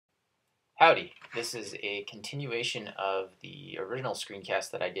Howdy, this is a continuation of the original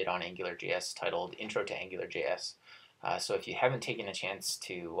screencast that I did on AngularJS titled Intro to AngularJS. So if you haven't taken a chance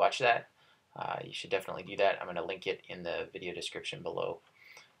to watch that, you should definitely do that. I'm going to link it in the video description below.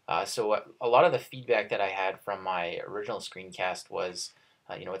 So a lot of the feedback that I had from my original screencast was,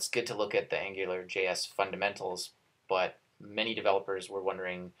 it's good to look at the AngularJS fundamentals, but many developers were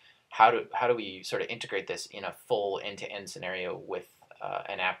wondering how do we sort of integrate this in a full end-to-end scenario with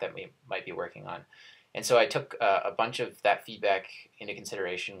an app that we might be working on. And so I took a bunch of that feedback into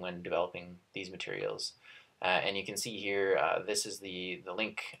consideration when developing these materials. And you can see here, this is the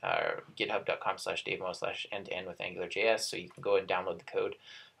link, github.com/davemo/end-to-end with AngularJS, so you can go and download the code.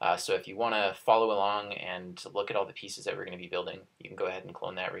 So if you want to follow along and look at all the pieces that we're going to be building, you can go ahead and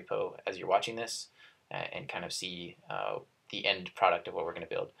clone that repo as you're watching this and kind of see the end product of what we're going to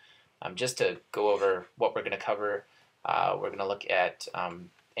build. Just to go over what we're going to cover, we're going to look at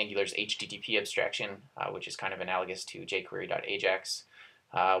Angular's HTTP abstraction, which is kind of analogous to jQuery.ajax.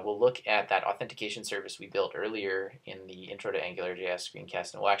 We'll look at that authentication service we built earlier in the Intro to AngularJS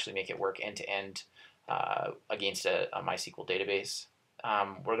screencast, and we'll actually make it work end-to-end against a MySQL database.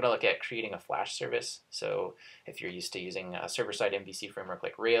 We're going to look at creating a Flash service. So if you're used to using a server-side MVC framework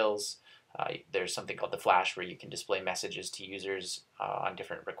like Rails, there's something called the Flash where you can display messages to users on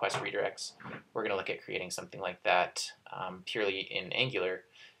different request redirects. We're going to look at creating something like that purely in Angular.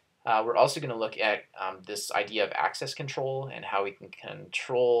 We're also going to look at this idea of access control and how we can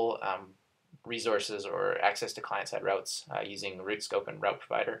control resources or access to client-side routes using route scope and route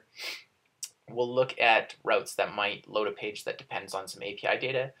provider. We'll look at routes that might load a page that depends on some API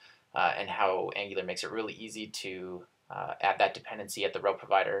data and how Angular makes it really easy to add that dependency at the route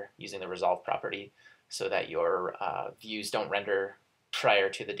provider using the resolve property so that your views don't render prior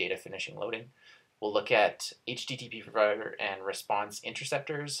to the data finishing loading. We'll look at HTTP provider and response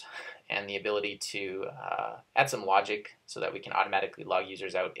interceptors and the ability to add some logic so that we can automatically log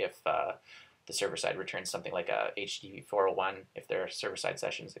users out if the server-side returns something like a HTTP 401 if their server-side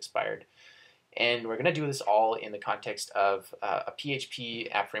session is expired. And we're going to do this all in the context of a PHP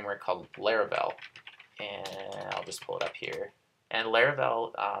app framework called Laravel. And I'll just pull it up here. And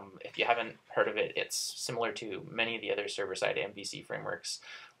Laravel, if you haven't heard of it, it's similar to many of the other server-side MVC frameworks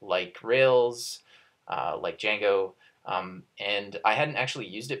like Rails, like Django, and I hadn't actually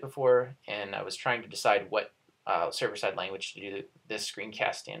used it before, and I was trying to decide what server-side language to do this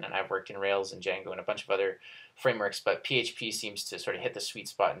screencast in, and I've worked in Rails and Django and a bunch of other frameworks, but PHP seems to sort of hit the sweet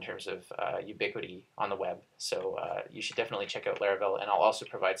spot in terms of ubiquity on the web, so you should definitely check out Laravel, and I'll also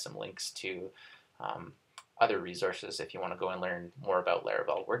provide some links to other resources if you want to go and learn more about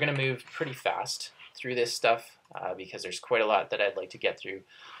Laravel. We're going to move pretty fast through this stuff because there's quite a lot that I'd like to get through.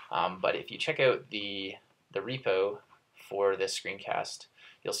 But if you check out the repo for this screencast,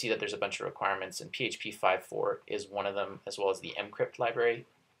 you'll see that there's a bunch of requirements, and PHP 5.4 is one of them, as well as the mcrypt library.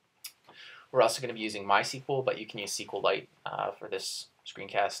 We're also going to be using MySQL, but you can use SQLite for this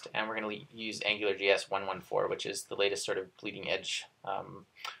screencast, and we're going to use AngularJS 1.1.4, which is the latest sort of bleeding edge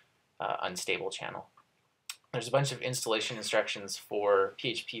unstable channel. There's a bunch of installation instructions for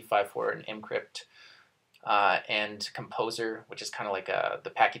PHP 5.4 and mcrypt and Composer, which is kind of like the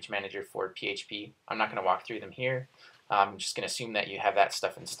package manager for PHP. I'm not going to walk through them here. I'm just going to assume that you have that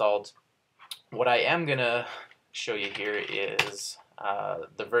stuff installed. What I am going to show you here is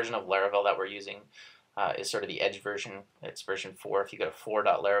the version of Laravel that we're using is sort of the Edge version. It's version 4. If you go to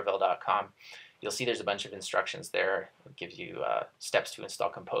 4.laravel.com, you'll see there's a bunch of instructions there. It gives you steps to install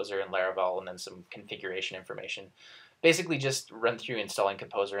Composer and Laravel and then some configuration information. Basically just run through installing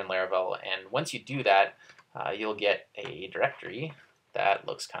Composer and Laravel, and once you do that, you'll get a directory that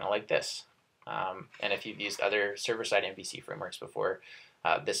looks kind of like this. And if you've used other server-side MVC frameworks before,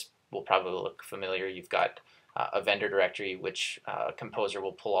 this will probably look familiar. You've got a vendor directory which Composer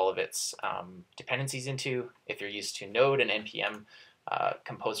will pull all of its dependencies into. If you're used to Node and NPM,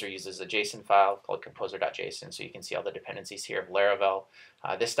 Composer uses a JSON file called composer.json, so you can see all the dependencies here of Laravel.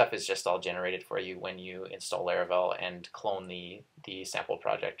 This stuff is just all generated for you when you install Laravel and clone the sample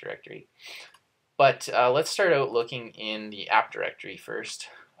project directory. But let's start out looking in the app directory first.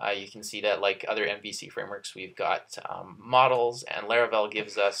 You can see that like other MVC frameworks, we've got models, and Laravel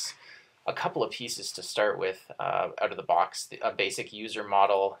gives us a couple of pieces to start with out of the box. A basic user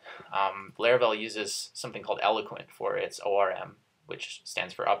model. Laravel uses something called Eloquent for its ORM, which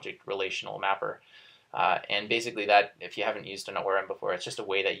stands for Object Relational Mapper. And basically that, if you haven't used an ORM before, it's just a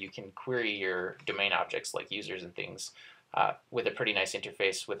way that you can query your domain objects like users and things with a pretty nice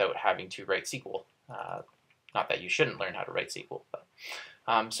interface without having to write SQL. Not that you shouldn't learn how to write SQL, but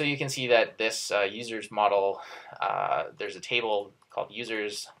so you can see that this users model, there's a table called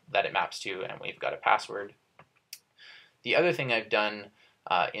users that it maps to, and we've got a password. The other thing I've done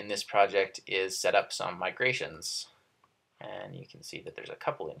in this project is set up some migrations, and you can see that there's a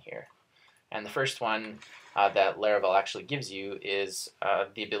couple in here. And the first one that Laravel actually gives you is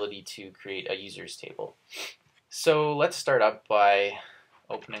the ability to create a users table. So let's start up by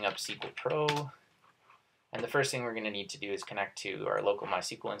opening up SQL Pro. And the first thing we're going to need to do is connect to our local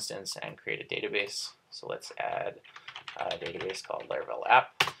MySQL instance and create a database. So let's add a database called Laravel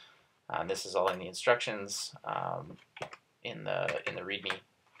app. This is all in the instructions in the README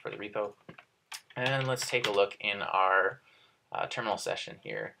for the repo. And let's take a look in our terminal session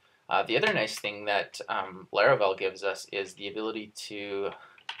here. The other nice thing that Laravel gives us is the ability to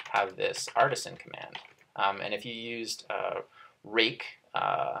have this artisan command. And if you used rake,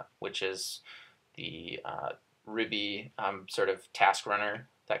 which is the Ruby sort of task runner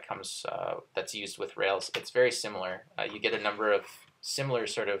that comes that's used with Rails, it's very similar. You get a number of similar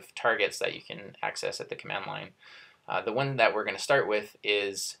sort of targets that you can access at the command line. The one that we're going to start with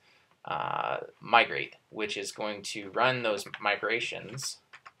is migrate, which is going to run those migrations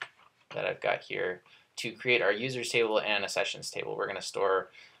that I've got here to create our users table and a sessions table. We're going to store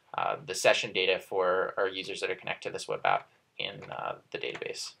the session data for our users that are connected to this web app in the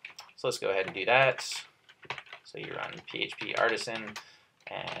database. So let's go ahead and do that. So you run PHP artisan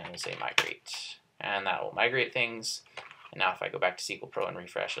and we'll say migrate, and that will migrate things. And now if I go back to SQL Pro and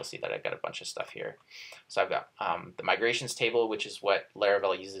refresh, you'll see that I've got a bunch of stuff here. So I've got the migrations table, which is what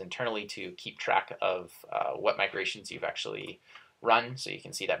Laravel uses internally to keep track of what migrations you've actually run. So you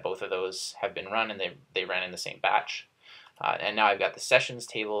can see that both of those have been run and they ran in the same batch. And now I've got the sessions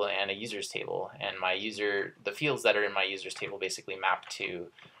table and a users table, and the fields that are in my users table basically map to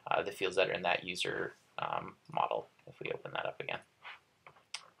the fields that are in that user model. If we open that up again.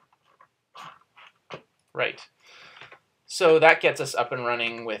 Right. So that gets us up and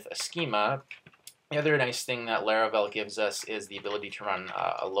running with a schema. The other nice thing that Laravel gives us is the ability to run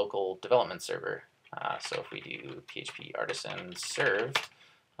a local development server. So if we do PHP artisan serve,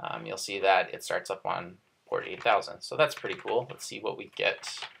 you'll see that it starts up on port 8000. So that's pretty cool. Let's see what we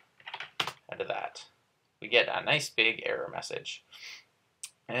get out of that. We get a nice big error message.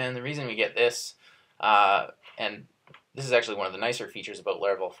 And the reason we get this, and this is actually one of the nicer features about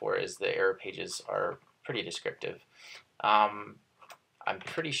Laravel 4, is the error pages are pretty descriptive. I'm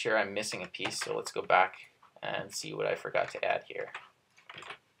pretty sure I'm missing a piece, so let's go back and see what I forgot to add here.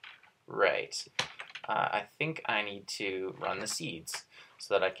 Right. I think I need to run the seeds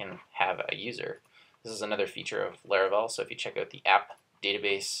so that I can have a user. This is another feature of Laravel, so if you check out the app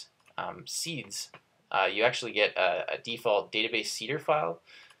database seeds, you actually get a default database seeder file,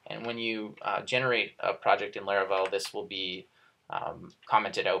 and when you generate a project in Laravel, this will be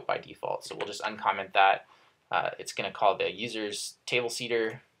commented out by default. So we'll just uncomment that. It's going to call the users table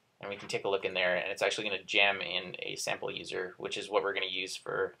seeder, and we can take a look in there, and it's actually going to jam in a sample user, which is what we're going to use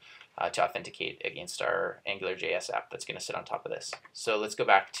for to authenticate against our AngularJS app that's going to sit on top of this. So let's go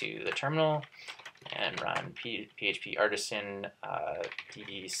back to the terminal and run PHP artisan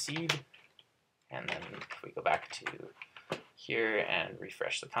dd seed, and then if we go back to here and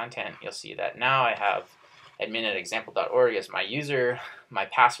refresh the content, you'll see that now I have admin@example.org as my user. My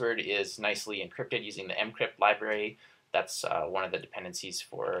password is nicely encrypted using the mcrypt library. That's one of the dependencies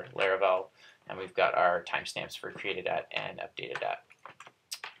for Laravel. And we've got our timestamps for created at and updated at.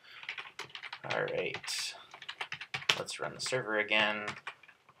 All right, let's run the server again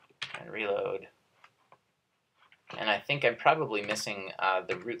and reload. And I think I'm probably missing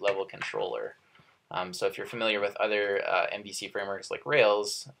the root level controller. So if you're familiar with other MVC frameworks like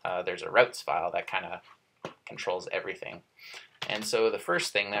Rails, there's a routes file that kind of controls everything. And so the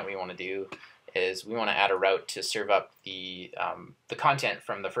first thing that we want to do is we want to add a route to serve up the content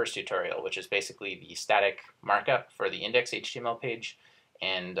from the first tutorial, which is basically the static markup for the index.html page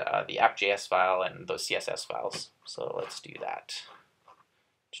and the app.js file and those CSS files. So let's do that.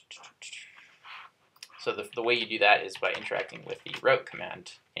 So the way you do that is by interacting with the route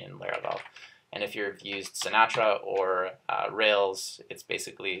command in Laravel. And if you've used Sinatra or Rails, it's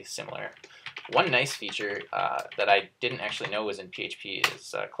basically similar. One nice feature that I didn't actually know was in PHP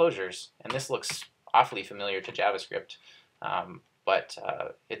is closures. And this looks awfully familiar to JavaScript, but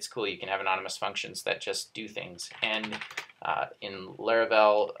it's cool. You can have anonymous functions that just do things. And in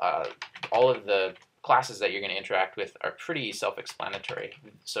Laravel, all of the classes that you're going to interact with are pretty self-explanatory.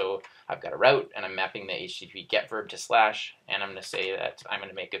 So I've got a route, and I'm mapping the HTTP get verb to slash, and I'm going to say that I'm going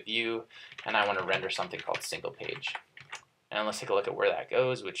to make a view, and I want to render something called single page. And let's take a look at where that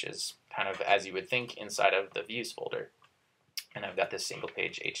goes, which is kind of, as you would think, inside of the views folder. And I've got this single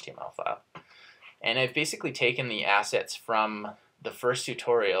page HTML file. And I've basically taken the assets from the first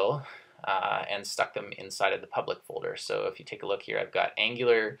tutorial and stuck them inside of the public folder. So if you take a look here, I've got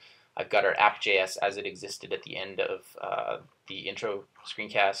Angular, I've got our app.js as it existed at the end of the intro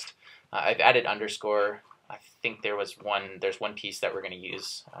screencast. I've added underscore. I think there's one piece that we're going to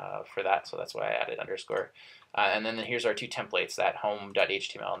use for that, so that's why I added underscore. And then here's our two templates, that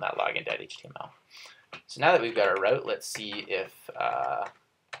home.html and that login.html. So now that we've got our route, let's see if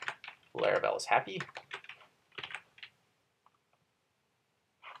Laravel is happy.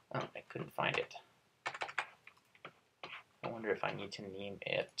 Oh, I couldn't find it. I wonder if I need to name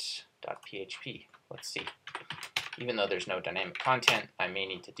it .php. Let's see. Even though there's no dynamic content, I may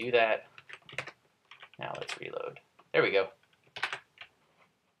need to do that. Now let's reload. There we go.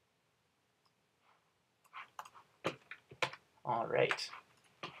 All right.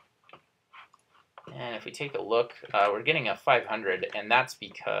 And if we take a look, we're getting a 500, and that's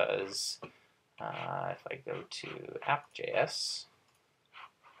because if I go to app.js,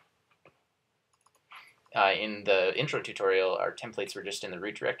 in the intro tutorial, our templates were just in the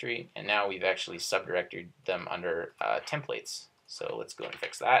root directory, and now we've actually subdirected them under templates. So let's go and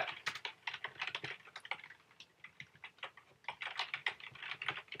fix that.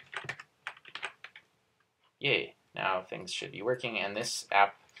 Yay, now things should be working, and this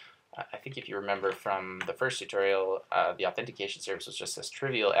app, I think if you remember from the first tutorial, the authentication service was just this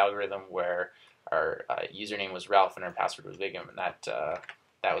trivial algorithm where our username was Ralph and our password was Vigam, and that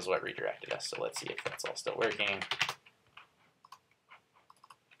was what redirected us. So let's see if that's all still working.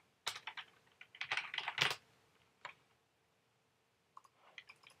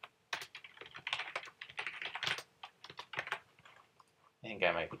 I think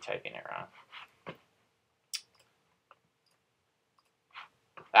I might be typing it wrong.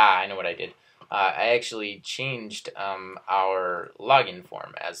 I know what I did. I actually changed our login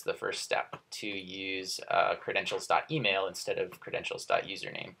form as the first step to use credentials.email instead of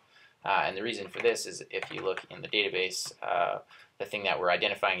credentials.username. And the reason for this is if you look in the database, the thing that we're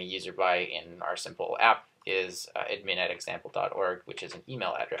identifying a user by in our simple app is admin@example.org, which is an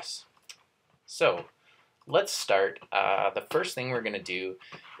email address. So let's start. The first thing we're going to do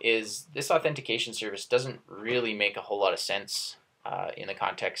is this authentication service doesn't really make a whole lot of sense in the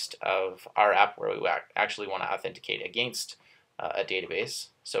context of our app where we actually want to authenticate against a database.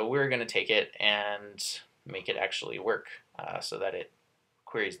 So we're going to take it and make it actually work so that it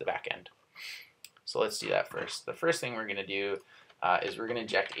queries the backend. So let's do that first. The first thing we're going to do is we're going to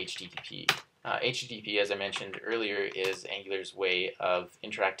inject HTTP. HTTP, as I mentioned earlier, is Angular's way of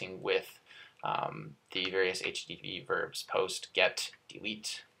interacting with the various HTTP verbs: post, get,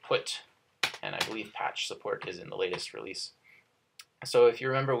 delete, put, and I believe patch support is in the latest release. So if you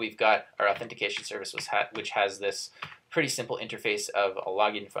remember, we've got our authentication service which has this pretty simple interface of a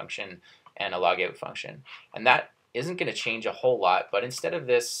login function and a logout function. And that isn't going to change a whole lot, but instead of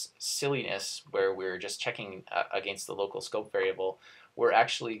this silliness where we're just checking against the local scope variable, we're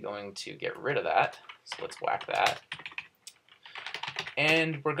actually going to get rid of that. So let's whack that.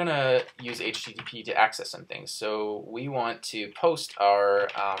 And we're going to use HTTP to access some things. So we want to post our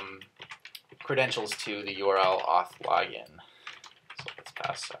credentials to the URL auth login. So let's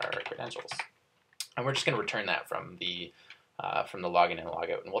pass our credentials. And we're just going to return that from the login and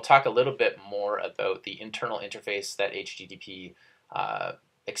logout. And we'll talk a little bit more about the internal interface that HTTP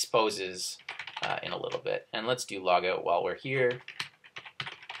exposes in a little bit. And let's do logout while we're here.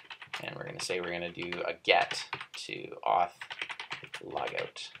 And we're going to say we're going to do a get to auth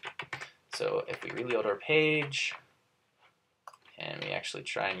logout. So if we reload our page, and we actually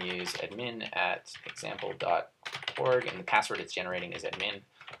try and use admin@example.org, and the password it's generating is admin.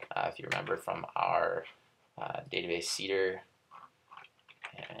 If you remember from our database seeder,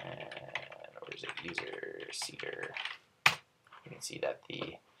 and where is it? User seeder. You can see that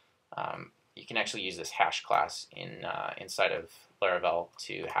the you can actually use this hash class inside of Laravel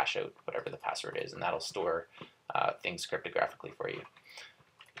to hash out whatever the password is, and that'll store things cryptographically for you.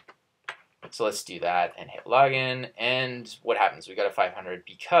 So let's do that and hit login, and what happens? We got a 500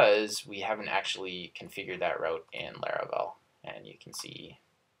 because we haven't actually configured that route in Laravel. And you can see,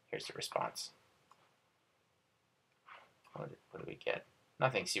 here's the response. What do we get?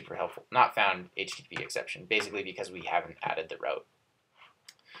 Nothing super helpful. Not found HTTP exception, basically because we haven't added the route.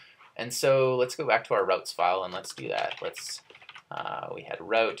 And so let's go back to our routes file and let's do that. Let's we had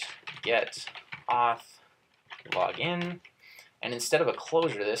route get auth login. And instead of a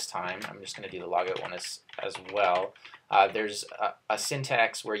closure this time, I'm just going to do the logout one as well. There's a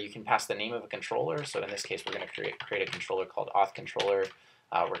syntax where you can pass the name of a controller. So in this case, we're going to create a controller called auth controller.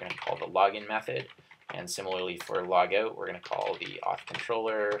 We're going to call the login method. And similarly for logout, we're going to call the auth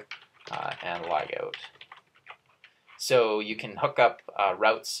controller and logout. So you can hook up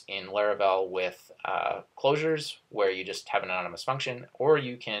routes in Laravel with closures where you just have an anonymous function, or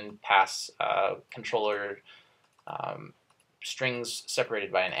you can pass controller strings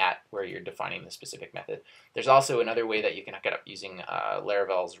separated by an @ where you're defining the specific method. There's also another way that you can hook it up using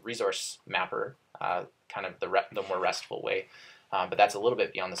Laravel's resource mapper, kind of the more RESTful way, but that's a little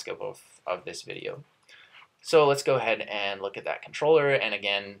bit beyond the scope of this video. So let's go ahead and look at that controller, and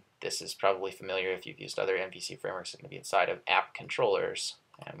again, this is probably familiar if you've used other MVC frameworks. It's going to be inside of app controllers,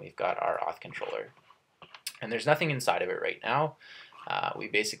 and we've got our auth controller. And there's nothing inside of it right now. We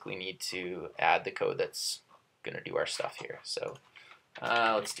basically need to add the code that's going to do our stuff here. So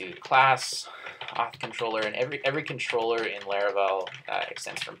let's do class auth controller, and every controller in Laravel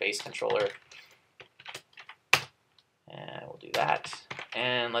extends from base controller. And we'll do that.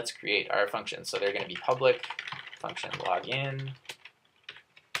 And let's create our functions. So they're going to be public function login,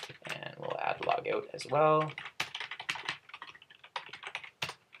 and we'll add logout as well.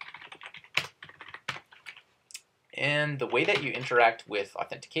 And the way that you interact with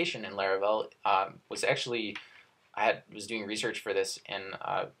authentication in Laravel was actually, I was doing research for this, and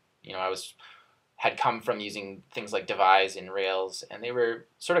I had come from using things like devise in Rails, and they were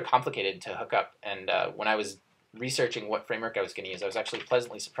sort of complicated to hook up. And when I was researching what framework I was going to use, I was actually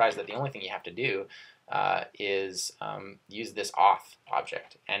pleasantly surprised that the only thing you have to do is use this auth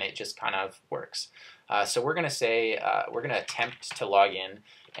object, and it just kind of works. So we're going to say, we're going to attempt to log in,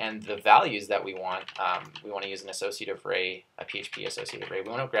 and the values that we want to use an associative array, a PHP associative array. We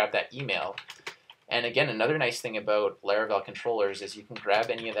want to grab that email. And again, another nice thing about Laravel controllers is you can grab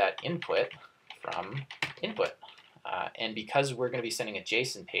any of that input from input. And because we're going to be sending a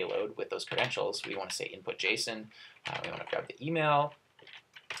JSON payload with those credentials, we want to say input JSON. We want to grab the email,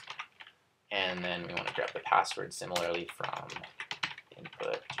 and then we want to grab the password similarly from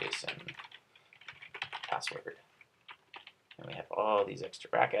input JSON password. And we have all these extra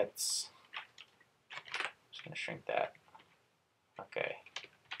brackets. Just going to shrink that. Okay.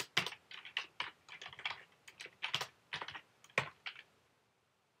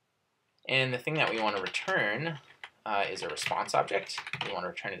 And the thing that we want to return is a response object. We want to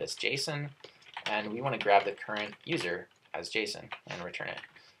return it as JSON, and we want to grab the current user as JSON and return it.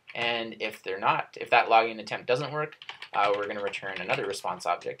 And if that login attempt doesn't work, we're going to return another response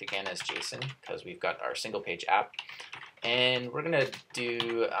object again as JSON, because we've got our single page app. And we're going to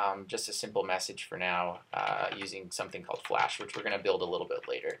do just a simple message for now using something called Flash, which we're going to build a little bit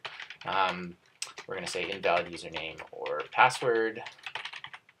later. We're going to say invalid username or password,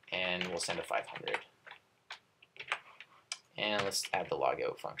 and we'll send a 500. And let's add the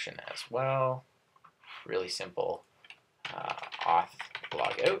logout function as well. Really simple. Auth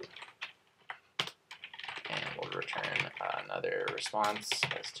logout. And we'll return another response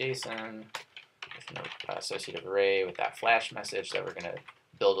as JSON with an associative array with that Flash message that we're going to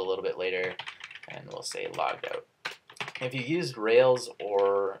build a little bit later. And we'll say logged out. If you've used Rails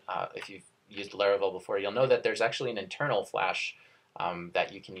or if you've used Laravel before, you'll know that there's actually an internal Flash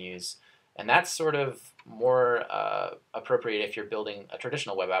that you can use. And that's sort of more appropriate if you're building a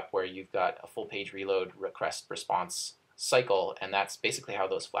traditional web app where you've got a full page reload request response cycle, and that's basically how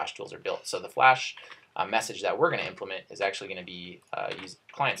those Flash tools are built. So the Flash message that we're going to implement is actually going to be used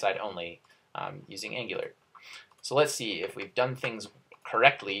client-side only using Angular. So let's see if we've done things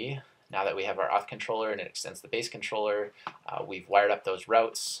correctly. Now that we have our auth controller and it extends the base controller, we've wired up those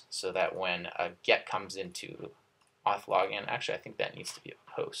routes so that when a get comes into auth login, actually I think that needs to be a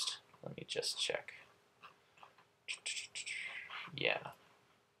post. Let me just check. Yeah,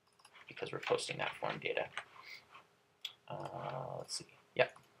 because we're posting that form data. Let's see.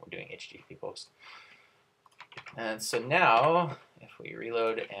 Yep, we're doing HTTP post. And so now, if we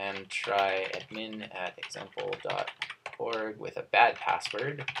reload and try admin@example.org with a bad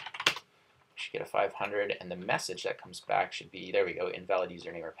password, we should get a 500, and the message that comes back should be, there we go, invalid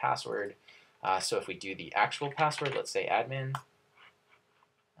username or password. So if we do the actual password, let's say admin,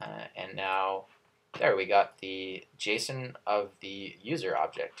 and now there we got the JSON of the user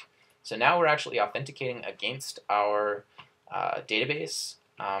object. So now we're actually authenticating against our database.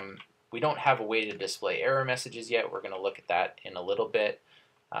 We don't have a way to display error messages yet. We're going to look at that in a little bit.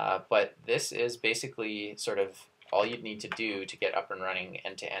 But this is basically sort of all you'd need to do to get up and running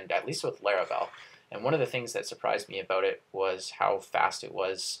end-to-end, at least with Laravel. And one of the things that surprised me about it was how fast it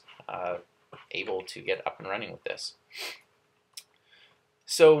was able to get up and running with this.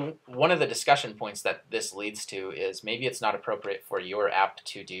 So one of the discussion points that this leads to is maybe it's not appropriate for your app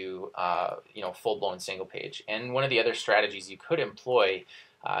to do full-blown single page. And one of the other strategies you could employ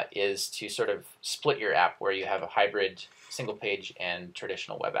is to sort of split your app where you have a hybrid single page and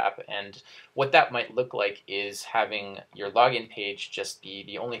traditional web app. And what that might look like is having your login page just be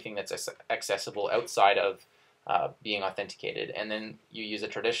the only thing that's accessible outside of being authenticated. And then you use a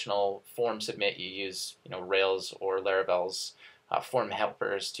traditional form submit. You use Rails or Laravel's form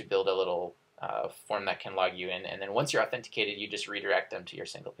helpers to build a little form that can log you in. And then once you're authenticated, you just redirect them to your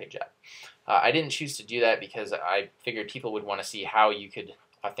single page app. I didn't choose to do that because I figured people would want to see how you could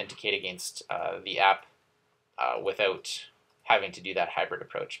authenticate against the app without having to do that hybrid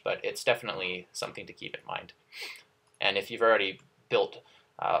approach, but it's definitely something to keep in mind. And if you've already built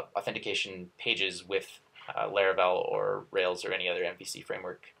authentication pages with Laravel or Rails or any other MVC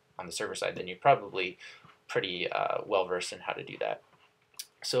framework on the server side, then you're probably pretty well versed in how to do that.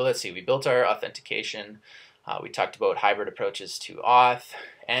 So let's see, we built our authentication. We talked about hybrid approaches to auth,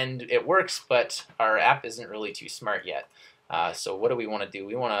 and it works, but our app isn't really too smart yet. So what do we want to do?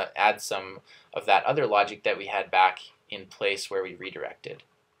 We want to add some of that other logic that we had back in place where we redirected.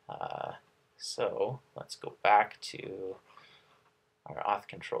 So let's go back to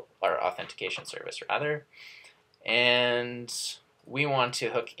our authentication service rather, and we want to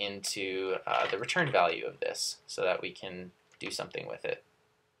hook into the return value of this so that we can do something with it.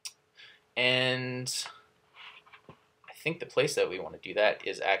 And I think the place that we want to do that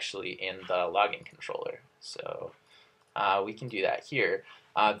is actually in the login controller. So we can do that here.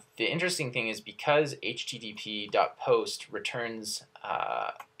 The interesting thing is because http.post returns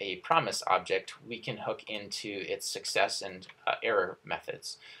a promise object, we can hook into its success and error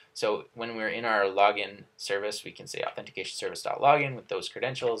methods. So when we're in our login service, we can say authentication service.login with those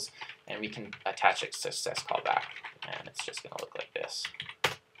credentials, and we can attach a success callback, and it's just going to look like this.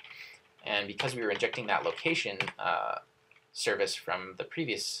 And because we were injecting that location service from the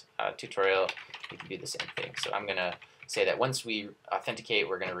previous tutorial, we can do the same thing. So I'm going to say that once we authenticate,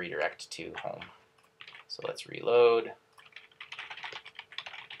 we're going to redirect to home. So let's reload.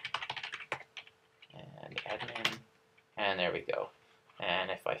 And admin. And there we go.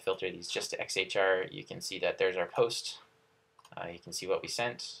 And if I filter these just to XHR, you can see that there's our post. You can see what we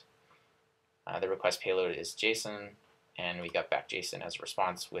sent. The request payload is JSON, and we got back JSON as a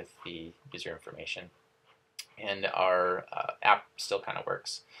response with the user information. And our app still kind of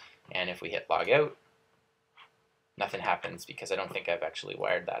works. And if we hit log out, nothing happens because I don't think I've actually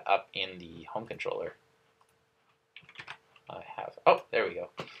wired that up in the home controller. I have, oh, there we go,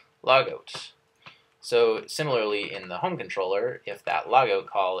 log out. So similarly in the home controller, if that logout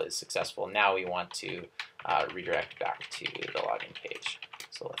call is successful, now we want to redirect back to the login page.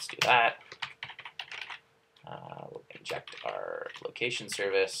 So let's do that. We'll inject our location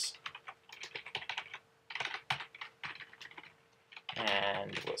service.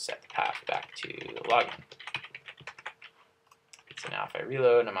 And we'll set the path back to login. So now if I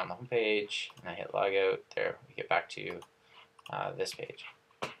reload, I'm on the home page, and I hit logout, there we get back to this page.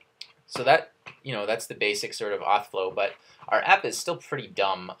 So that, that's the basic sort of auth flow, but our app is still pretty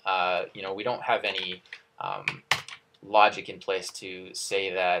dumb. We don't have any logic in place to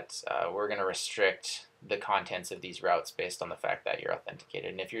say that we're going to restrict the contents of these routes based on the fact that you're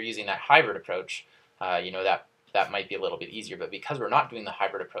authenticated. And if you're using that hybrid approach, that might be a little bit easier. But because we're not doing the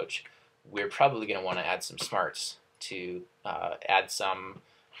hybrid approach, we're probably going to want to add some smarts to add some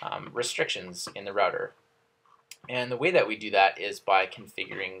restrictions in the router. And the way that we do that is by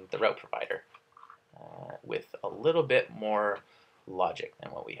configuring the route provider with a little bit more logic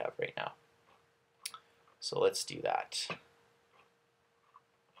than what we have right now. So let's do that.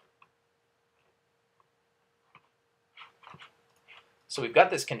 So we've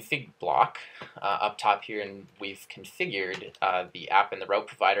got this config block up top here, and we've configured the app and the route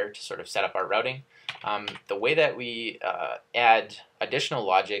provider to sort of set up our routing. The way that we add additional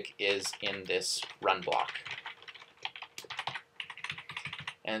logic is in this run block.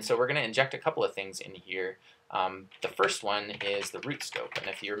 And so we're going to inject a couple of things in here. The first one is the root scope. And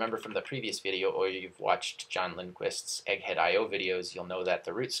if you remember from the previous video, or you've watched John Lindquist's Egghead IO videos, you'll know that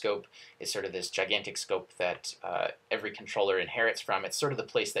the root scope is sort of this gigantic scope that every controller inherits from. It's sort of the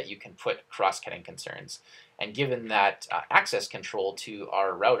place that you can put cross-cutting concerns. And given that access control to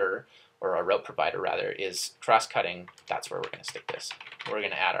our router, or our route provider rather, is cross-cutting, that's where we're going to stick this. We're going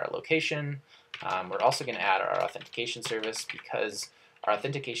to add our location. We're also going to add our authentication service, because our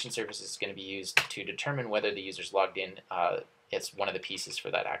authentication service is going to be used to determine whether the user's logged in. It's one of the pieces for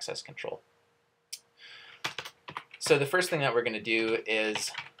that access control. So the first thing that we're going to do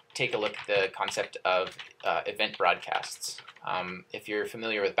is take a look at the concept of event broadcasts. If you're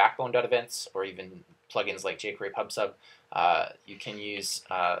familiar with backbone.events or even plugins like jQuery PubSub, you can use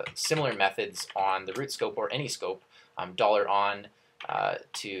similar methods on the root scope or any scope. $on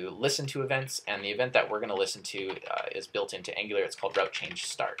to listen to events, and the event that we're going to listen to is built into Angular. It's called route change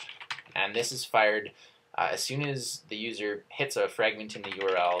start, and this is fired as soon as the user hits a fragment in the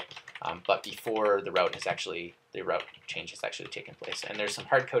URL, but before the route change has actually taken place. And there's some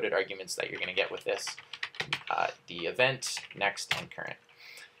hard-coded arguments that you're going to get with this: the event, next, and current.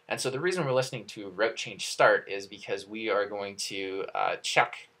 And so the reason we're listening to route change start is because we are going to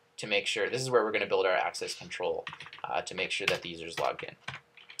check to make sure, this is where we're going to build our access control to make sure that the user is logged in.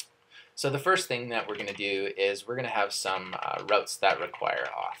 So the first thing that we're going to do is we're going to have some routes that require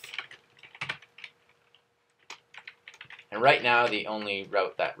auth. And right now the only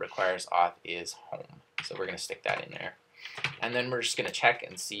route that requires auth is home. So we're going to stick that in there. And then we're just going to check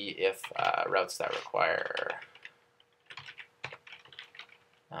and see if routes that require,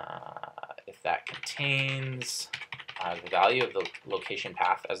 if that contains the value of the location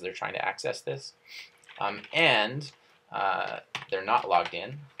path as they're trying to access this, and they're not logged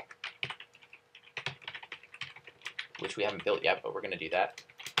in, which we haven't built yet, but we're going to do that.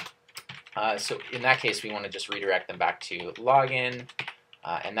 So in that case, we want to just redirect them back to login,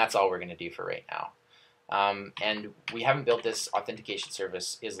 and that's all we're going to do for right now. And we haven't built this authentication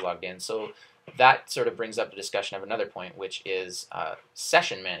service is logged in, so that sort of brings up the discussion of another point, which is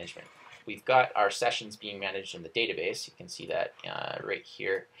session management. We've got our sessions being managed in the database. You can see that right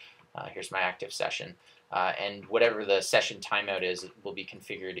here. Here's my active session. And whatever the session timeout is, it will be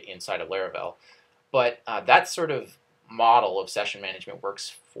configured inside of Laravel. But that sort of model of session management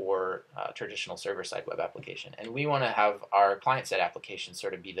works for traditional server-side web application. And we want to have our client-side application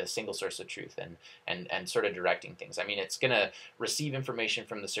sort of be the single source of truth and sort of directing things. I mean, it's going to receive information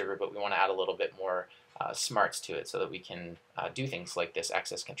from the server, but we want to add a little bit more smarts to it so that we can do things like this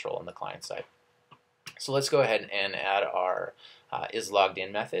access control on the client side. So let's go ahead and add our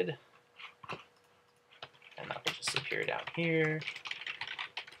isLoggedIn method. And that will just appear down here.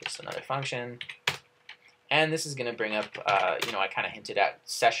 Just another function. And this is going to bring up, I kind of hinted at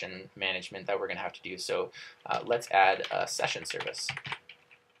session management that we're going to have to do. So let's add a session service.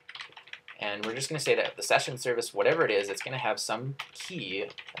 And we're just going to say that the session service, whatever it is, it's going to have some key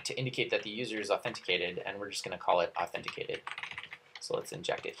to indicate that the user is authenticated, and we're just going to call it authenticated. So let's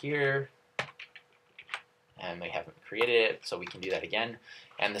inject it here. And we haven't created it, so we can do that again.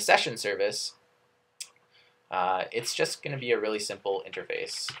 And the session service, it's just going to be a really simple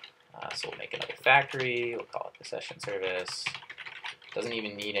interface. So we'll make another factory, we'll call it the session service. Doesn't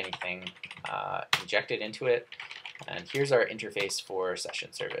even need anything injected into it. And here's our interface for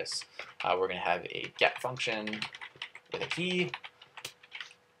session service. We're going to have a get function with a key,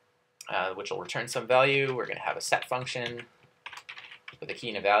 which will return some value. We're going to have a set function with a key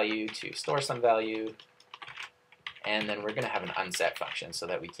and a value to store some value. And then we're going to have an unset function so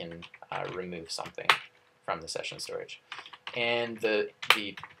that we can remove something from the session storage. And the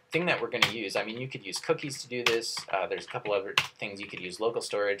thing that we're going to use, I mean, you could use cookies to do this. There's a couple other things. You could use local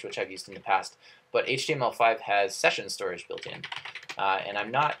storage, which I've used in the past. But HTML5 has session storage built in. And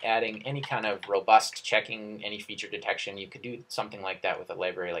I'm not adding any kind of robust checking, any feature detection. You could do something like that with a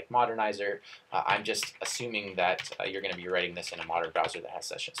library like Modernizer. I'm just assuming that you're going to be writing this in a modern browser that has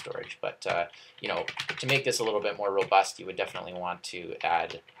session storage. But to make this a little bit more robust, you would definitely want to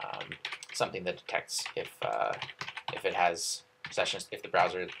add something that detects if it has sessions, if the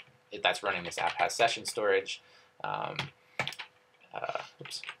browser that's running this app has session storage,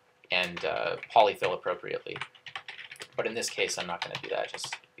 and polyfill appropriately. But in this case, I'm not going to do that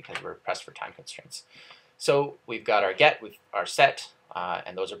just because we're pressed for time constraints. So we've got our get with our set,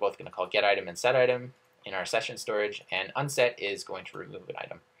 and those are both going to call get item and set item in our session storage, and unset is going to remove an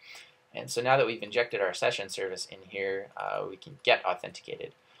item. And so now that we've injected our session service in here, we can get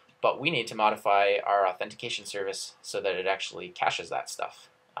authenticated. But we need to modify our authentication service so that it actually caches that stuff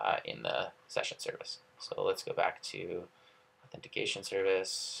in the session service. So let's go back to authentication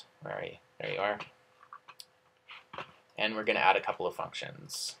service. Where are you? There you are. And we're going to add a couple of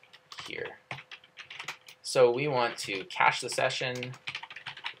functions here. So we want to cache the session.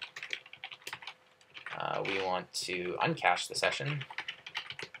 We want to uncache the session.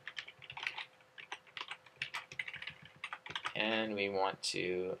 And we want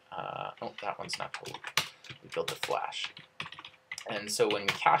to, oh, that one's not told. We built a flash. And so when we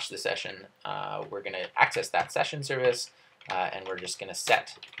cache the session, we're going to access that session service, and we're just going to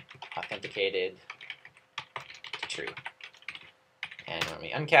set authenticated to true. And when we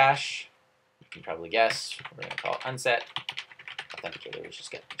uncache, you can probably guess, we're going to call it unset authenticated, which is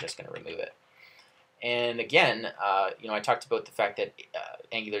just going to remove it. And again, I talked about the fact that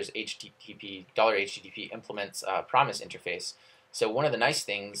Angular's $HTTP implements a promise interface. So one of the nice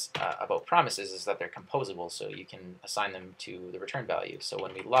things about promises is that they're composable, so you can assign them to the return value. So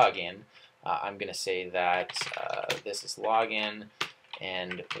when we log in, I'm going to say that this is login,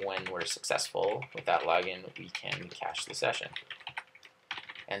 and when we're successful with that login, we can cache the session.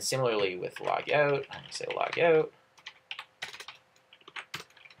 And similarly with log out, I'm going to say log out.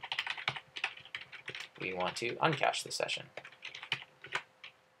 We want to uncache the session.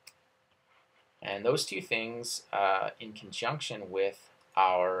 And those two things, in conjunction with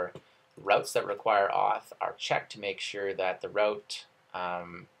our routes that require auth, are checked to make sure that the route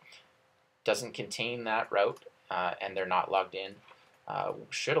doesn't contain that route and they're not logged in,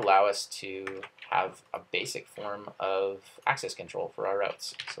 should allow us to have a basic form of access control for our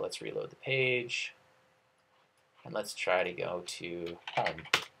routes. So let's reload the page, and let's try to go to home.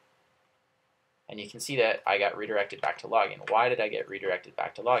 And you can see that I got redirected back to login. Why did I get redirected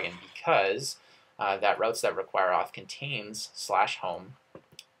back to login? Because that routes that require auth contains /home,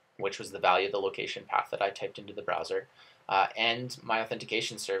 which was the value of the location path that I typed into the browser, and my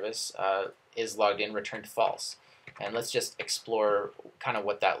authentication service is logged in returned false. And let's just explore kind of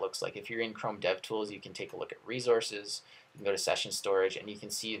what that looks like. If you're in Chrome DevTools, you can take a look at resources, you can go to session storage, and you can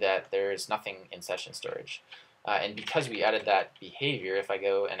see that there's nothing in session storage. And because we added that behavior, if I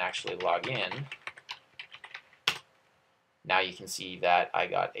go and actually log in, now you can see that I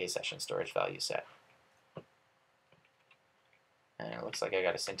got a session storage value set. And it looks like I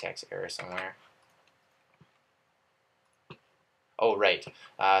got a syntax error somewhere. Oh, right.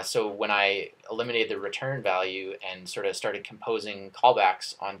 So when I eliminated the return value and sort of started composing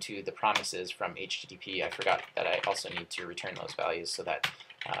callbacks onto the promises from HTTP, I forgot that I also need to return those values so that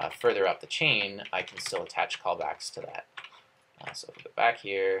further up the chain, I can still attach callbacks to that. So if we go back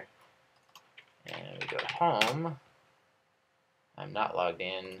here and we go to home, I'm not logged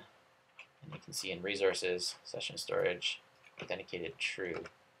in, and you can see in resources, session storage, authenticated true.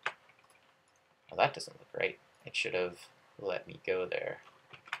 Well, that doesn't look right. It should have let me go there.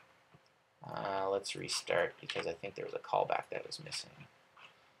 Let's restart because I think there was a callback that was missing.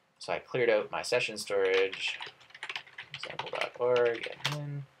 So I cleared out my session storage, example.org,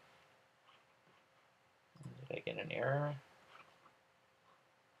 admin. Did I get an error?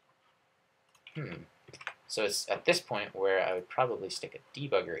 So it's at this point where I would probably stick a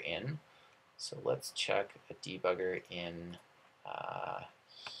debugger in. So let's chuck a debugger in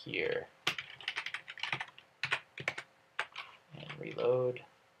here. And reload.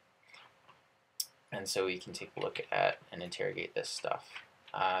 And so we can take a look at and interrogate this stuff.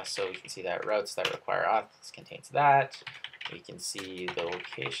 So we can see that routes that require auth contains that. We can see the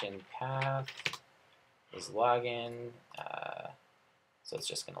location path is login. So it's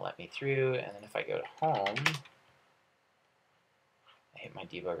just going to let me through. And then if I go to home, I hit my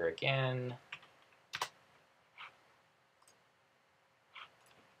debugger again.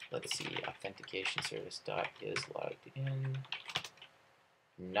 Let's see, authentication service dot is logged in.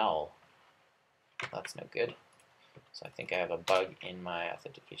 Null. That's no good. So I think I have a bug in my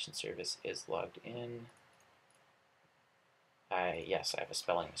authentication service is logged in. Yes, I have a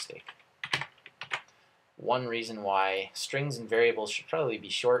spelling mistake. One reason why strings and variables should probably be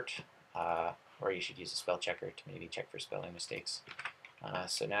short, or you should use a spell checker to maybe check for spelling mistakes.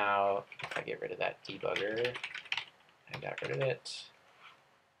 So now, if I get rid of that debugger, I got rid of it.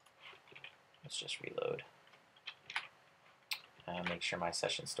 Let's just reload. Make sure my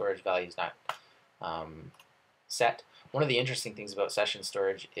session storage value is not set. One of the interesting things about session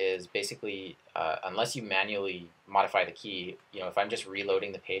storage is basically, unless you manually modify the key, if I'm just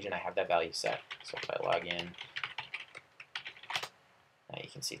reloading the page and I have that value set, so if I log in, you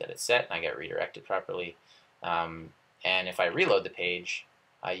can see that it's set and I get redirected properly. And if I reload the page,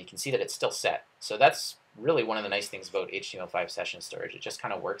 you can see that it's still set. So that's really one of the nice things about HTML5 session storage. It just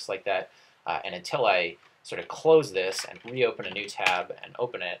kind of works like that. And until I sort of close this and reopen a new tab and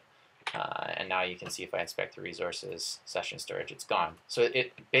open it, and now you can see if I inspect the resources session storage, it's gone. So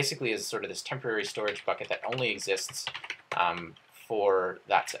it basically is sort of this temporary storage bucket that only exists for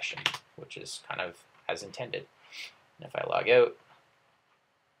that session, which is kind of as intended. And if I log out,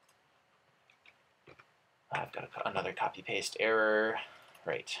 I've got another copy-paste error.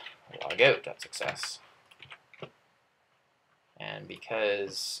 Right, log out, that's success. And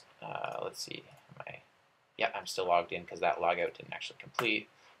because, let's see, I'm still logged in because that logout didn't actually complete.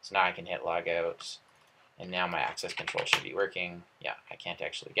 So now I can hit logout, and now my access control should be working. Yeah, I can't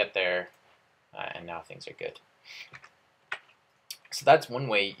actually get there, and now things are good. So that's one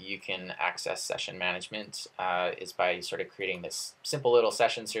way you can access session management, is by sort of creating this simple little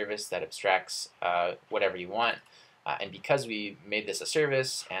session service that abstracts whatever you want. And because we made this a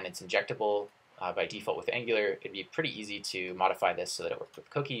service and it's injectable by default with Angular, it'd be pretty easy to modify this so that it worked with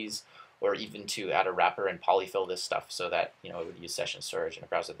cookies, or even to add a wrapper and polyfill this stuff so that it would use session storage in a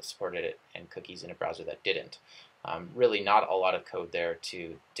browser that supported it and cookies in a browser that didn't. Really not a lot of code there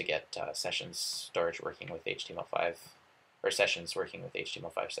to get sessions storage working with HTML5, or sessions working with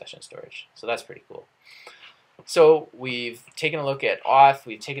HTML5 session storage. So that's pretty cool. So we've taken a look at auth,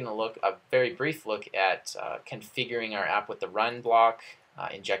 we've taken a very brief look at configuring our app with the run block,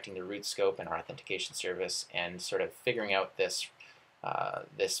 injecting the root scope and our authentication service, and sort of figuring out this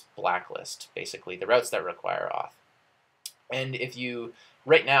this blacklist, basically the routes that require auth. And if you,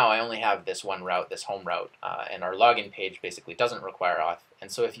 right now I only have this one route, this home route, and our login page basically doesn't require auth.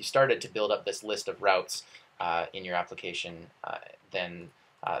 And so if you started to build up this list of routes in your application, then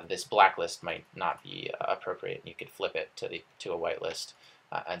this blacklist might not be appropriate. You could flip it to a whitelist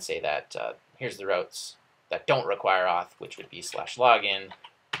and say that here's the routes that don't require auth, which would be /login,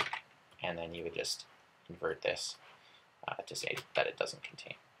 and then you would just invert this to say that it doesn't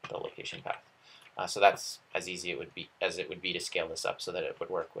contain the location path. So that's as easy as it would be to scale this up so that it would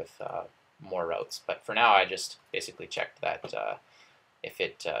work with more routes. But for now, I just basically checked that if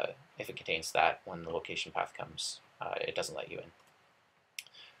it contains that, when the location path comes, it doesn't let you in.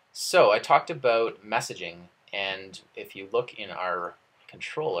 So I talked about messaging, and if you look in our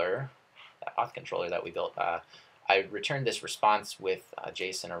controller, that auth controller that we built, I returned this response with a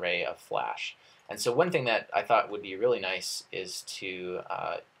JSON array of Flash. And so one thing that I thought would be really nice is to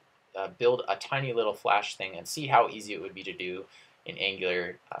build a tiny little Flash thing and see how easy it would be to do in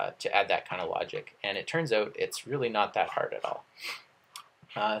Angular to add that kind of logic. And it turns out it's really not that hard at all.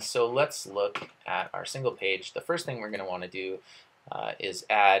 So let's look at our single page. The first thing we're going to want to do is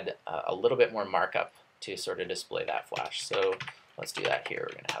add a little bit more markup to sort of display that Flash. So let's do that here.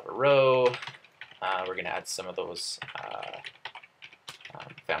 We're going to have a row. We're going to add some of those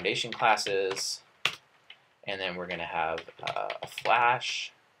foundation classes, and then we're going to have a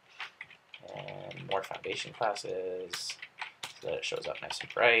Flash and more foundation classes so that it shows up nice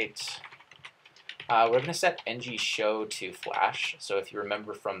and bright. We're going to set ng-show to Flash. So if you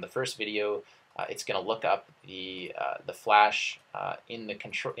remember from the first video, it's going to look up the Flash in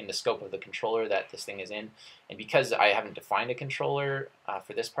the scope of the controller that this thing is in. And because I haven't defined a controller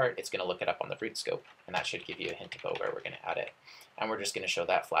for this part, it's going to look it up on the root scope, and that should give you a hint about where we're going to add it. And we're just going to show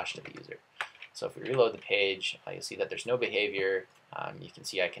that Flash to the user. So if we reload the page, you'll see that there's no behavior. You can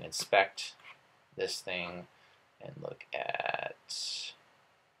see I can inspect this thing and look at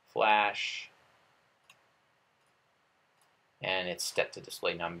Flash. And it's set to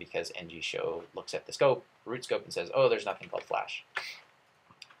display none because ng-show looks at the scope, root scope, and says, oh, there's nothing called Flash.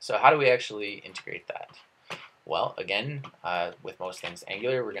 So how do we actually integrate that? Well, again, with most things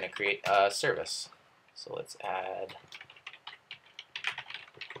Angular, we're going to create a service. So let's add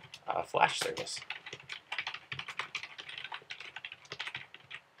a Flash service.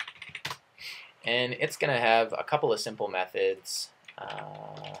 And it's going to have a couple of simple methods.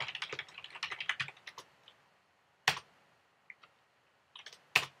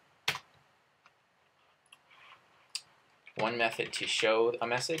 One method to show a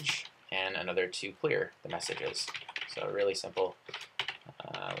message, and another to clear the messages. So really simple.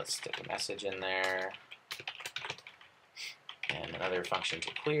 Let's stick a message in there, and another function to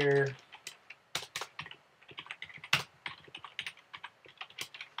clear.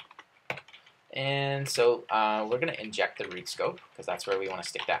 And so we're going to inject the root scope because that's where we want to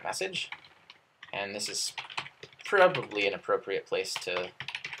stick that message. And this is probably an appropriate place to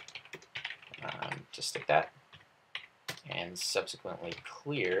stick that. And subsequently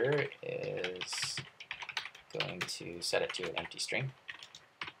clear is going to set it to an empty string.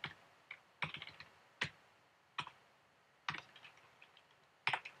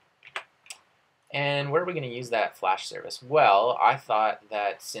 And where are we going to use that Flash service? Well, I thought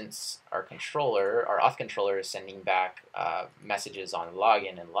that since our auth controller is sending back messages on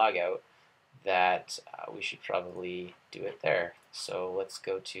login and logout, that we should probably do it there. So let's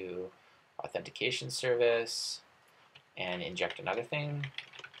go to authentication service and inject another thing.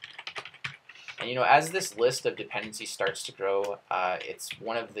 And as this list of dependencies starts to grow, it's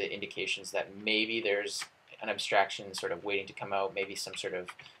one of the indications that maybe there's an abstraction sort of waiting to come out, maybe some sort of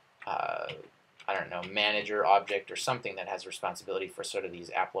I don't know, manager object or something that has responsibility for sort of these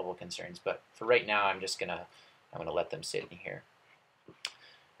app level concerns. But for right now, I'm gonna let them sit in here.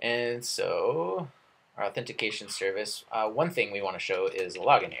 And so our authentication service, one thing we want to show is a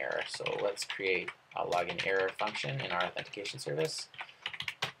login error. So let's create a login error function in our authentication service,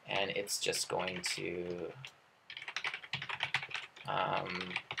 and it's just going to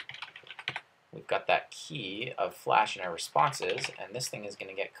we've got that key of flash in our responses, and this thing is going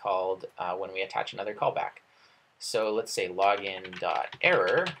to get called when we attach another callback. So let's say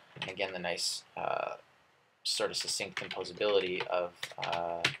login.error, and again the nice sort of succinct composability of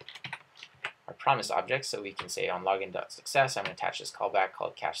our promise object. So we can say on login.success, I'm going to attach this callback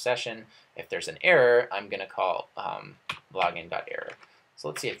called cache session. If there's an error, I'm going to call login.error. So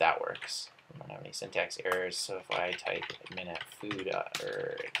let's see if that works. I don't have any syntax errors, so if I type admin at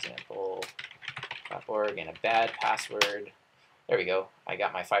foo.example.org and a bad password, there we go. I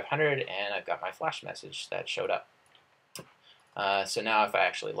got my 500 and I've got my flash message that showed up. So now if I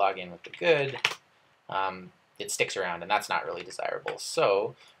actually log in with the good, it sticks around, and that's not really desirable.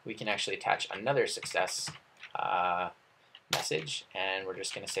 So we can actually attach another success message, and we're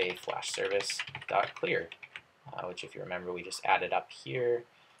just going to say flash service.clear, which if you remember we just added up here,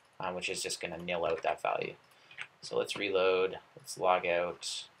 which is just going to nil out that value. So let's reload, let's log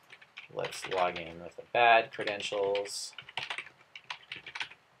out, let's log in with the bad credentials,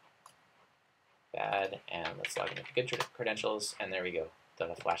 bad, and let's log in with the good credentials, and there we go.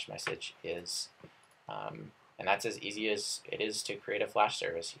 The flash message is, and that's as easy as it is to create a flash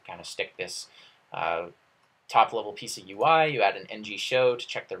service. You kind of stick this top level piece of UI, you add an ng show to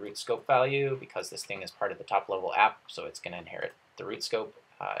check the root scope value because this thing is part of the top level app, so it's going to inherit the root scope.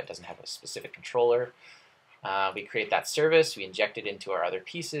 It doesn't have a specific controller. We create that service, we inject it into our other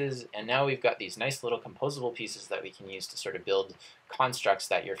pieces, and now we've got these nice little composable pieces that we can use to sort of build constructs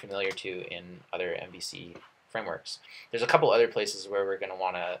that you're familiar to in other MVC frameworks. There's a couple other places where we're going to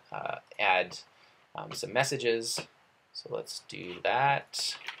want to add some messages, so let's do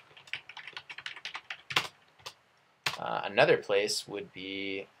that. Another place would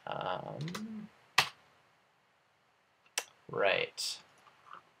be right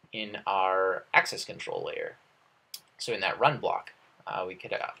in our access control layer. So in that run block, we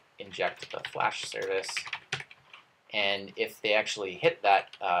could inject the flash service, and if they actually hit that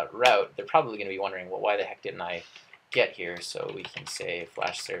route, they're probably going to be wondering, well, why the heck didn't I get here? So we can say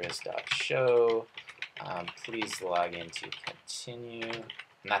flash service.show, please log in to continue,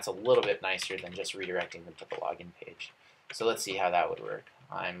 and that's a little bit nicer than just redirecting them to the login page. So let's see how that would work.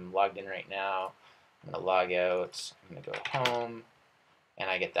 I'm logged in right now. I'm going to log out. I'm going to go home, and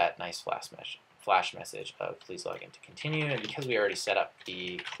I get that nice flash message of please log in to continue. And because we already set up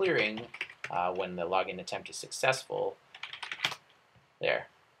the clearing when the login attempt is successful, there.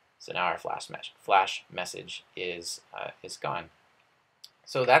 So now our flash message is gone.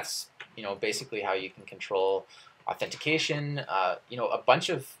 So that's basically how you can control authentication. A bunch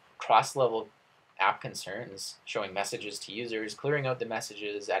of cross-level app concerns, showing messages to users, clearing out the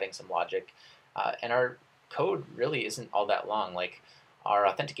messages, adding some logic, and our code really isn't all that long. Like, our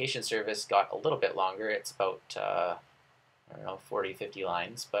authentication service got a little bit longer. It's about, 40, 50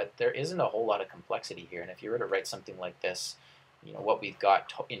 lines, but there isn't a whole lot of complexity here. And if you were to write something like this, what we've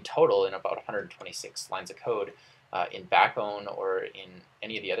got in total in about 126 lines of code in Backbone or in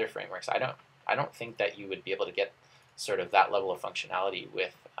any of the other frameworks, I don't think that you would be able to get sort of that level of functionality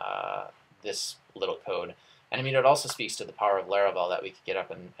with this little code. And I mean, it also speaks to the power of Laravel that we could get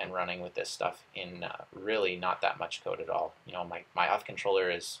up and running with this stuff in really not that much code at all. My auth controller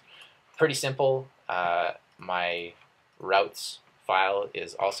is pretty simple. My routes file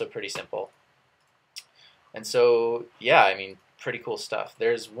is also pretty simple. And so, yeah, I mean, pretty cool stuff.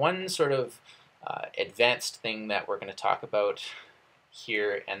 There's one sort of advanced thing that we're going to talk about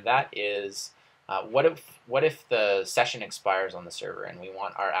here, and that is what if the session expires on the server and we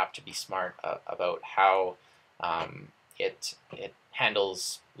want our app to be smart about how it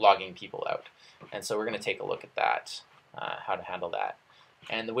handles logging people out. And so we're going to take a look at that, how to handle that.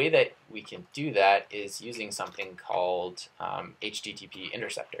 And the way that we can do that is using something called HTTP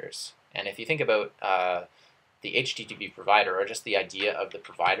interceptors. And if you think about the HTTP provider, or just the idea of the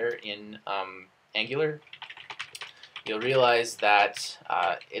provider in Angular, you'll realize that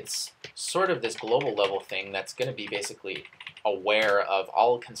it's sort of this global level thing that's going to be basically aware of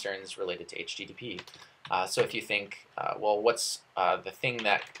all concerns related to HTTP. So if you think, well, what's the thing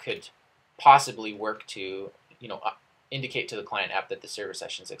that could possibly work to, indicate to the client app that the server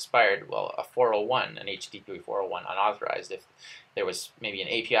session's expired? Well, a 401, an HTTP 401 unauthorized. If there was maybe an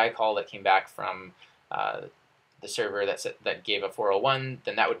API call that came back from the server that gave a 401,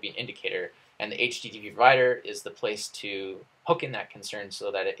 then that would be an indicator. And the HTTP provider is the place to hook in that concern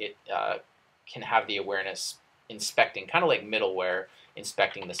so that it can have the awareness inspecting, kind of like middleware,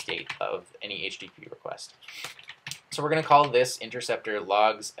 inspecting the state of any HTTP request. So we're going to call this interceptor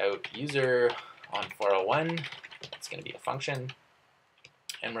logs out user on 401. It's going to be a function.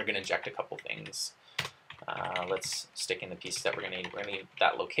 And we're going to inject a couple things. Let's stick in the pieces that we're going to need. We're going to need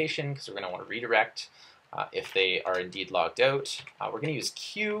that location because we're going to want to redirect if they are indeed logged out. We're going to use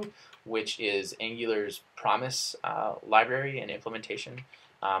Q, which is Angular's promise library and implementation.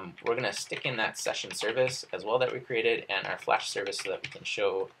 We're going to stick in that session service as well that we created and our Flash service so that we can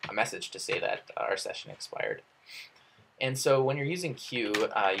show a message to say that our session expired. And so when you're using Q,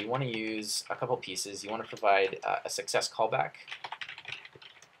 you want to use a couple pieces. You want to provide a success callback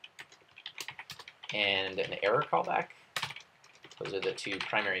and an error callback. Those are the two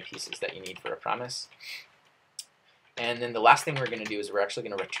primary pieces that you need for a promise. And then the last thing we're going to do is we're actually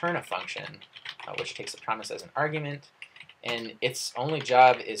going to return a function which takes a promise as an argument. And its only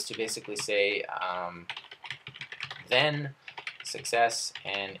job is to basically say then success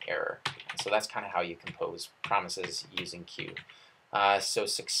and error. And so that's kind of how you compose promises using Q. So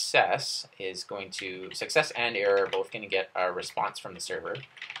success and error are both going to get our response from the server.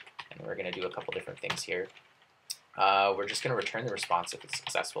 And we're going to do a couple different things here. We're just going to return the response if it's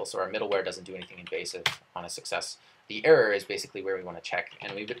successful. So our middleware doesn't do anything invasive on a success. The error is basically where we want to check,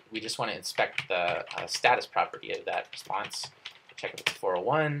 and we just want to inspect the status property of that response, check if it's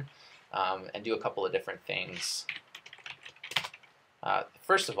 401, and do a couple of different things.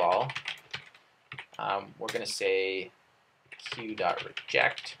 First of all, we're going to say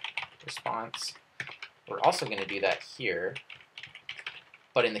q.reject response. We're also going to do that here,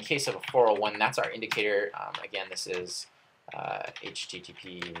 but in the case of a 401, that's our indicator. Again, this is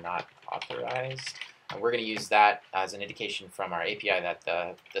HTTP not authorized. And we're going to use that as an indication from our API that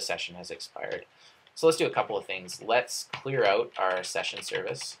the session has expired. So let's do a couple of things. Let's clear out our session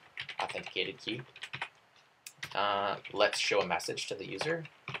service, authenticated key. Let's show a message to the user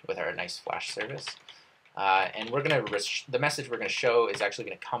with our nice Flash service. And we're going to the message we're going to show is actually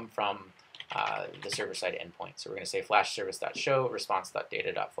going to come from the server-side endpoint. So we're going to say flash service.show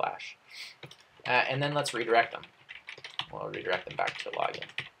response.data.flash. And then let's redirect them. We'll redirect them back to login.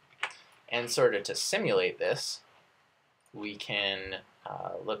 And sort of to simulate this, we can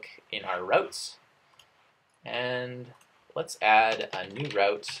look in our routes, and let's add a new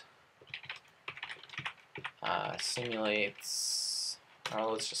route. Simulates,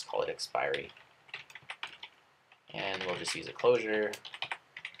 oh, let's just call it expiry. And we'll just use a closure.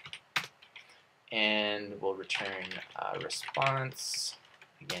 And we'll return a response,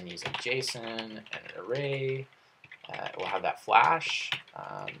 again using JSON and an array. We'll have that flash.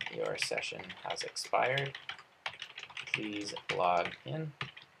 Your session has expired. Please log in.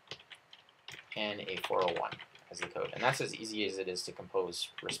 And a 401 as the code. And that's as easy as it is to compose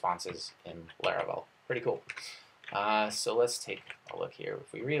responses in Laravel. Pretty cool. So let's take a look here.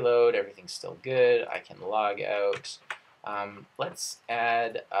 If we reload, everything's still good. I can log out. Let's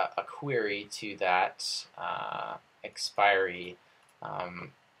add a query to that expiry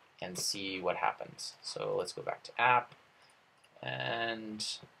and see what happens. So let's go back to app, and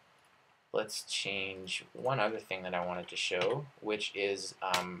let's change one other thing that I wanted to show, which is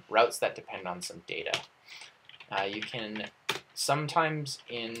routes that depend on some data. You can sometimes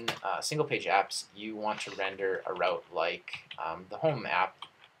in single page apps you want to render a route like the home app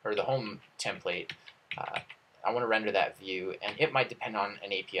or the home template. I want to render that view, and it might depend on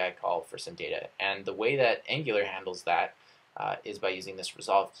an API call for some data. And the way that Angular handles that is by using this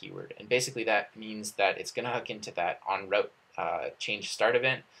resolve keyword. And basically that means that it's going to hook into that on route change start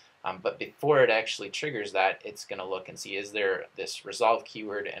event. But before it actually triggers that, it's going to look and see, is there this resolve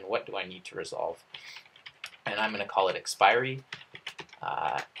keyword, and what do I need to resolve? And I'm going to call it expiry.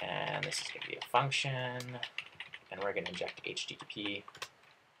 And this is going to be a function. And we're going to inject HTTP.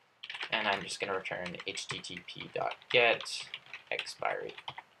 And I'm just going to return http.get expiry.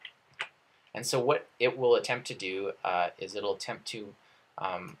 And so what it will attempt to do is it'll attempt to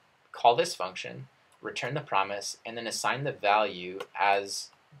call this function, return the promise, and then assign the value as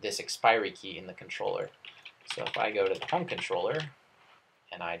this expiry key in the controller. So if I go to the home controller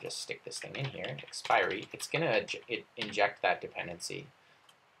and I just stick this thing in here, expiry, it's going to inject that dependency.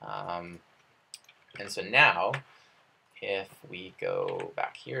 And so now, if we go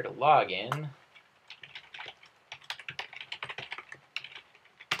back here to login,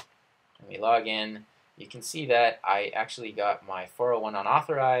 and we log in, you can see that I actually got my 401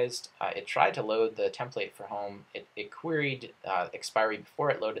 unauthorized. It tried to load the template for home. It queried expiry before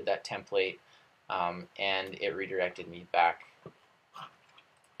it loaded that template, and it redirected me back.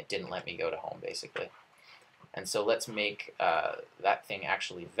 It didn't let me go to home, basically. And so let's make that thing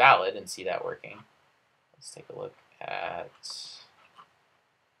actually valid and see that working. Let's take a look at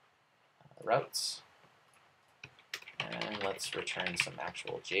routes, and let's return some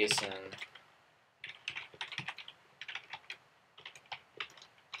actual JSON.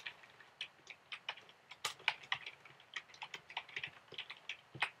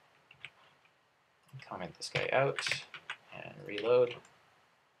 comment this guy out and reload.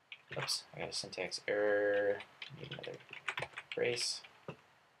 Oops, I got a syntax error. Need another brace.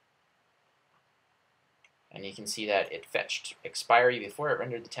 And you can see that it fetched expiry before it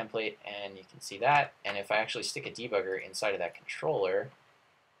rendered the template, and you can see that. And if I actually stick a debugger inside of that controller,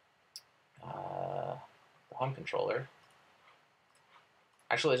 the home controller,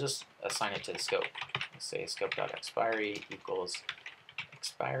 actually let's just assign it to the scope. Let's say scope.expiry equals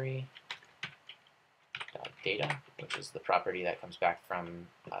expiry.data, which is the property that comes back from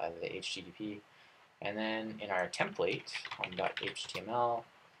the HTTP. And then in our template, home.html,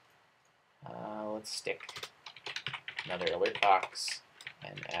 let's stick another alert box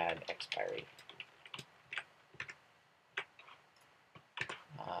and add expiry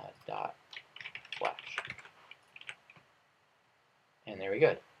dot flash. And there we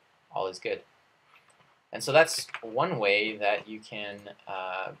go. All is good. And so that's one way that you can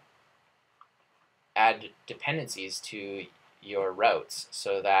add dependencies to your routes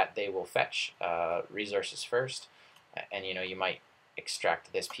so that they will fetch resources first. And you might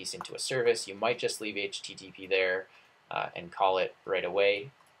extract this piece into a service. You might just leave HTTP there and call it right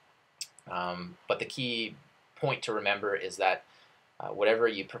away. But the key point to remember is that whatever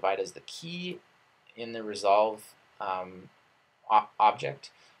you provide as the key in the resolve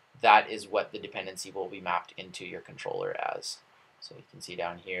object, that is what the dependency will be mapped into your controller as. So you can see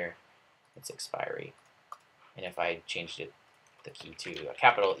down here, it's expiry. And if I changed it, the key to a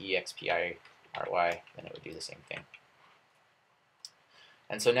capital EXPIRY, then it would do the same thing.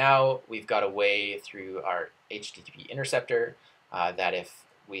 And so now we've got a way through our HTTP interceptor that if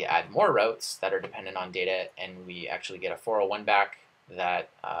we add more routes that are dependent on data and we actually get a 401 back, that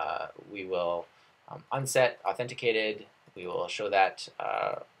we will unset authenticated, we will show that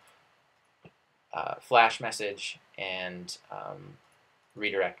flash message and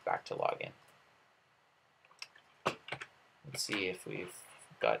redirect back to login. Let's see if we've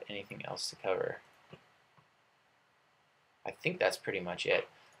got anything else to cover. I think that's pretty much it.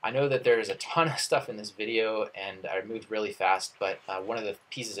 I know that there's a ton of stuff in this video and I moved really fast, but one of the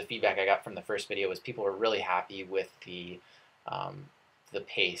pieces of feedback I got from the first video was people were really happy with the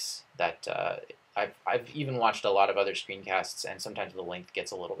pace that I've even watched a lot of other screencasts, and sometimes the length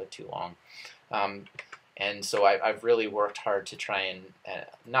gets a little bit too long. And so I've really worked hard to try and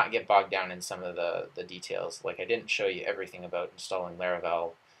not get bogged down in some of the details. Like, I didn't show you everything about installing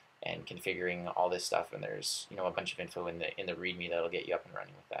Laravel and configuring all this stuff, and there's a bunch of info in the README that'll get you up and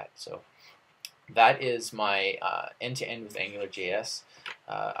running with that. So that is my end-to-end with AngularJS.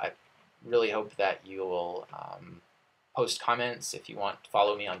 I really hope that you will post comments. If you want to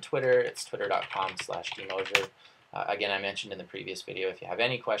follow me on Twitter, it's twitter.com/dmosier. Again, I mentioned in the previous video, if you have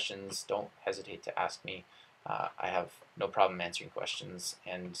any questions, don't hesitate to ask me. I have no problem answering questions,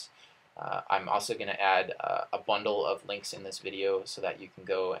 and I'm also going to add a bundle of links in this video so that you can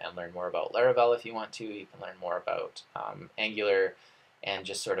go and learn more about Laravel if you want to. You can learn more about Angular, and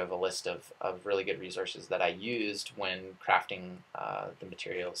just sort of a list of really good resources that I used when crafting the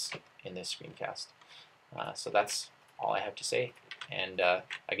materials in this screencast. So that's all I have to say, and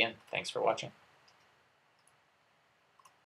again, thanks for watching.